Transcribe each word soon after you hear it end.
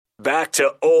Back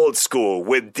to old school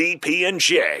with DP and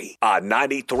J on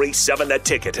 93.7 The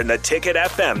Ticket and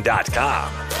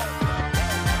theticketfm.com.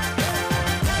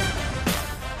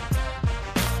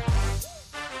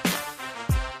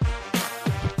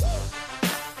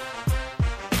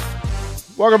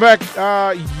 Welcome back.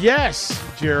 Yes,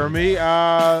 Jeremy.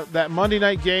 That Monday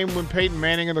night game when Peyton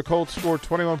Manning and the Colts scored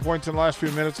 21 points in the last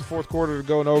few minutes of the fourth quarter to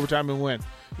go in overtime and win.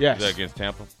 Yes. Is that against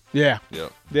Tampa? Yeah.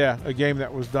 Yep. Yeah, a game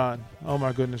that was done. Oh,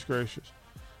 my goodness gracious.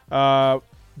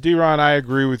 D-Ron, I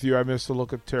agree with you. I miss the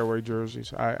look of tearaway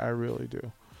jerseys. I really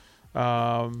do.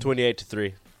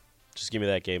 28-3. Just give me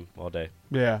that game all day.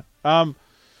 Yeah.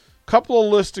 Couple of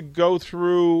lists to go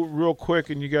through real quick,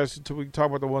 and you guys, until we can talk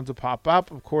about the ones that pop up.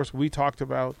 Of course, we talked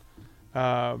about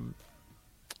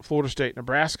Florida State,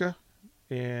 Nebraska,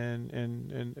 on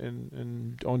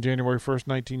January 1st,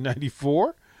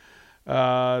 1994.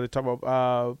 They talk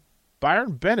about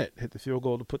Byron Bennett hit the field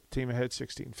goal to put the team ahead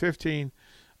 16-15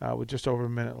 with just over a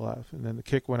minute left. And then the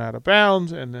kick went out of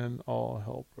bounds, and then all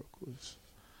hell broke loose.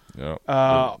 Yep.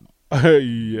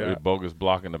 Yeah. Bogus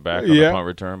block in the back on the punt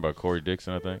return by Corey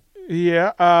Dixon, I think.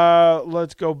 Yeah.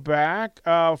 Let's go back.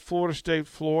 Florida State,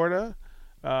 Florida.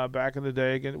 Back in the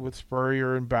day again with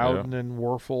Spurrier and Bowden and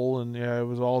Werfel, and it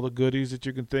was all the goodies that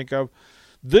you can think of.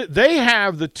 They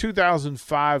have the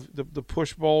 2005 the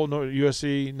Push Bowl,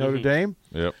 USC Notre Dame.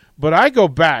 Yep. But I go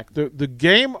back the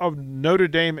game of Notre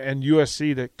Dame and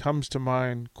USC that comes to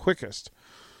mind quickest.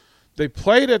 They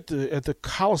played at the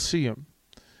Coliseum,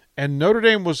 and Notre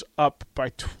Dame was up by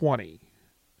 20,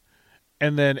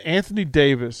 and then Anthony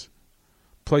Davis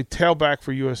played tailback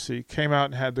for USC, came out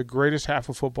and had the greatest half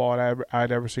of football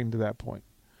I'd ever seen to that point.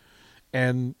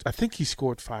 And I think he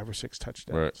scored 5 or 6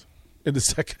 touchdowns in the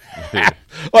second half.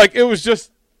 Like, it was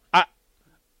just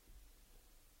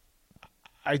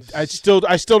I still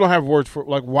don't have words for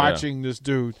watching this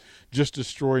dude just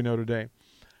destroy Notre Dame.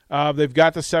 They've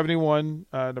got the 71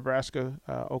 Nebraska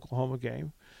Oklahoma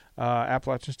game,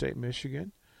 Appalachian State,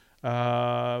 Michigan.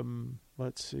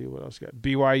 Let's see what else we got.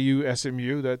 BYU,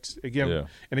 SMU. That's, again,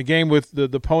 in a game with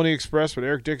the Pony Express with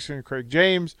Eric Dixon and Craig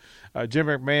James. Jim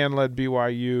McMahon led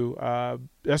BYU.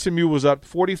 SMU was up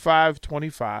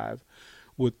 45-25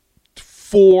 with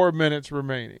 4 minutes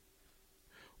remaining.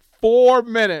 4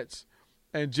 minutes.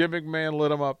 And Jim McMahon lit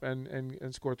them up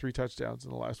and scored 3 touchdowns in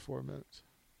the last 4 minutes.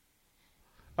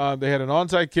 They had an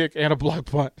onside kick and a block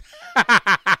punt.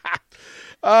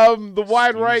 The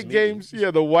wide right games.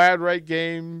 The wide right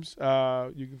games.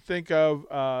 You can think of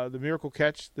the Miracle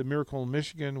Catch, the Miracle in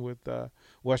Michigan with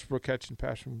Westbrook catching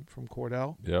pass from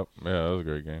Cordell. Yep. Yeah, that was a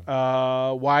great game.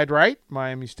 Wide right,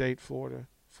 Miami State,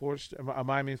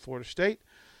 Miami and Florida State.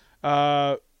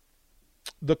 The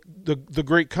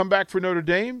great comeback for Notre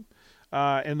Dame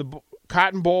in the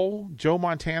Cotton Bowl, Joe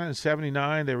Montana in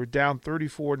 79. They were down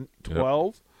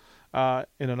 34-12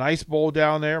 in an ice bowl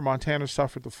down there. Montana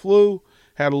suffered the flu.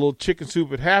 Had a little chicken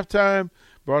soup at halftime,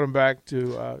 brought him back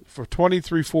to for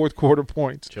 23 fourth-quarter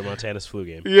points. Joe Montana's flu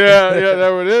game. Yeah,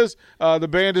 there it is. The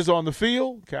band is on the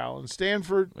field. Cal and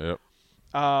Stanford. Yep.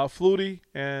 Flutie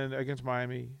and against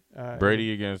Miami.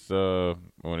 Brady against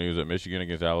when he was at Michigan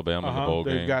against Alabama in the bowl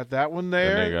game. They've got that one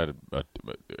there. And they got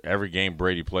every game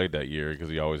Brady played that year because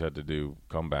he always had to do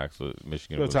comebacks. So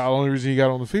Michigan. That's the only reason he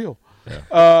got on the field. Yeah.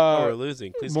 We're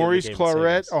losing. Please Maurice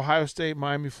Claret, Ohio State,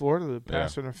 Miami, Florida. The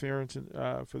pass interference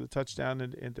for the touchdown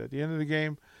at the end of the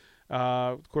game.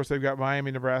 Of course, they've got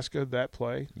Miami, Nebraska. That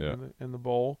play in the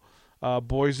bowl.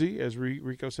 Boise, as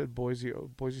Rico said, Boise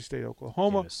State,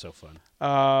 Oklahoma. It's so fun.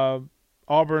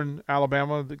 Auburn,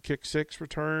 Alabama, the kick 6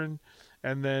 return,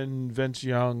 and then Vince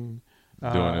Young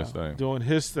doing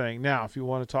his thing. Now, if you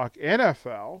want to talk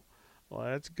NFL,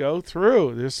 let's go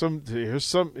through. Here's some.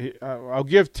 I'll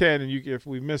give 10, and if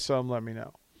we miss some, let me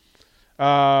know.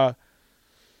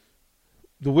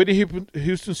 The Whitney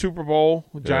Houston Super Bowl,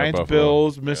 Giants,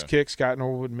 Bills, missed kick. Scott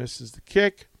Norwood misses the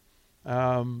kick.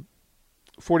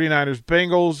 49ers,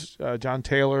 Bengals, John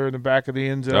Taylor in the back of the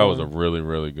end zone. That was a really,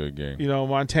 really good game.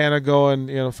 Montana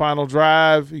going, final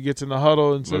drive. He gets in the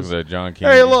huddle and says, look at that, John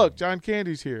Candy. Hey, look, John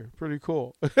Candy's here. Pretty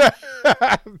cool.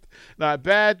 Not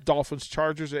bad. Dolphins,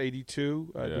 Chargers at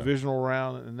 82, divisional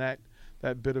round, and that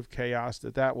bit of chaos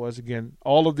that was. Again,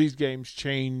 all of these games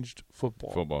changed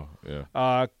football.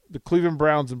 Yeah. The Cleveland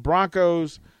Browns and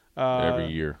Broncos. Every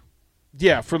year.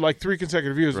 Yeah, for like 3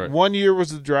 consecutive years. Right. 1 year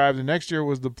was the drive. The next year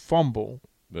was the fumble.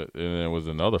 And then it was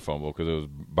another fumble because it was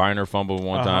Biner fumbled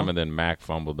one time and then Mack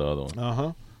fumbled the other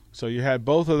one. So you had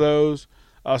both of those.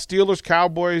 Steelers,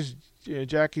 Cowboys,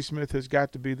 Jackie Smith has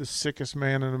got to be the sickest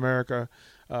man in America.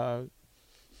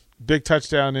 Big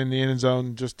touchdown in the end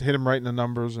zone, just hit him right in the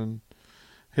numbers and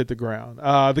hit the ground.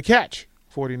 The catch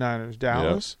 49ers,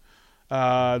 Dallas.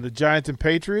 The Giants and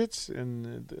Patriots,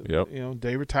 and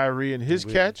David Tyree and his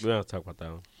catch. We don't have to talk about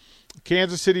that one.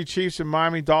 Kansas City Chiefs and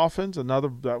Miami Dolphins.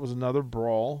 That was another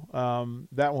brawl.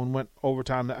 That one went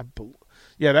overtime. That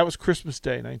was Christmas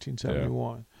Day,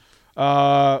 1971.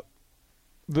 Yeah.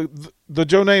 The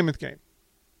Joe Namath game.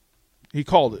 He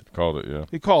called it.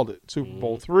 He called it. Super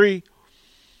Bowl III.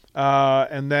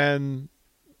 And then,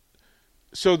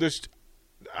 so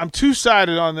I'm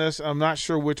two-sided on this. I'm not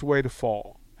sure which way to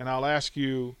fall. And I'll ask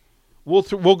you, we'll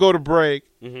go to break,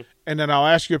 and then I'll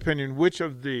ask your opinion. Which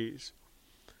of these?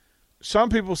 Some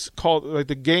people call it, like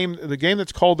the game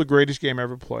that's called the greatest game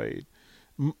ever played.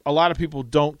 A lot of people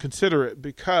don't consider it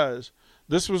because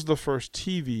this was the first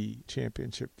TV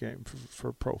championship game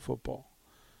for pro football.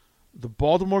 The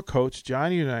Baltimore Colts,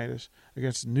 Johnny Unitas,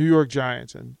 against the New York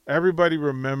Giants, and everybody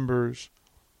remembers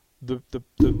the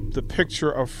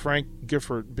picture of Frank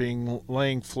Gifford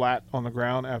laying flat on the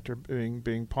ground after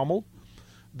being pummeled.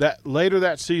 That later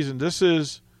that season, this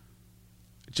is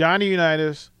Johnny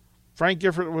Unitas. Frank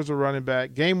Gifford was a running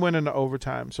back. Game went into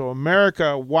overtime. So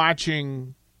America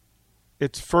watching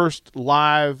its first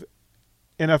live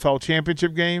NFL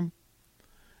championship game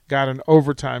got an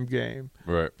overtime game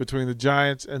between the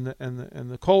Giants and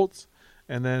the Colts,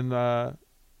 and then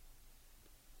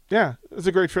it's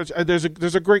a great stretch. There's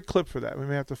a great clip for that. We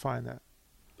may have to find that.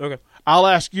 Okay. I'll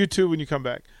ask you two when you come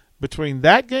back. Between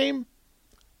that game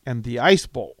and the Ice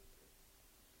Bowl,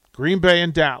 Green Bay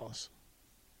and Dallas,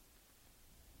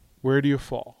 where do you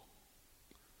fall?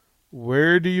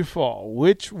 Where do you fall?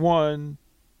 Which one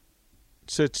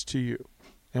sits to you?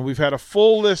 And we've had a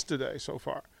full list today so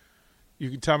far. You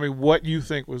can tell me what you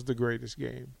think was the greatest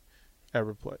game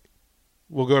ever played.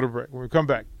 We'll go to break. When we come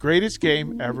back, greatest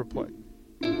game ever played.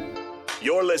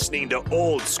 You're listening to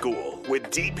Old School with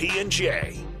DP and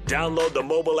J. Download the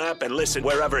mobile app and listen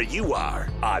wherever you are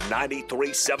on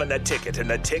 93.7 The Ticket and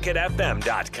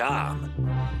theticketfm.com.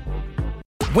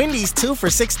 Wendy's 2 for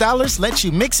 $6 lets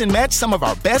you mix and match some of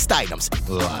our best items,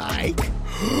 like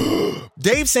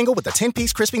Dave Single with a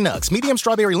 10-piece crispy nugs, medium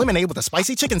strawberry lemonade with a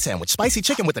spicy chicken sandwich, spicy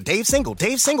chicken with a Dave Single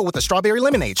with a strawberry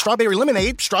lemonade, strawberry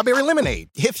lemonade,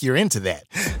 if you're into that.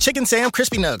 Chicken Sam,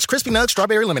 crispy nugs,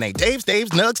 strawberry lemonade, Dave's,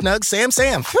 nugs,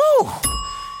 Sam. Whew.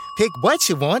 Pick what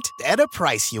you want at a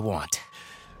price you want.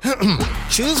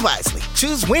 Choose wisely.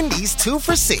 Choose Wendy's 2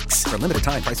 for $6. For a limited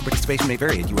time, price and participation may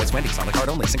vary at U.S. Wendy's. On the card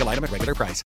only. Single item at regular price.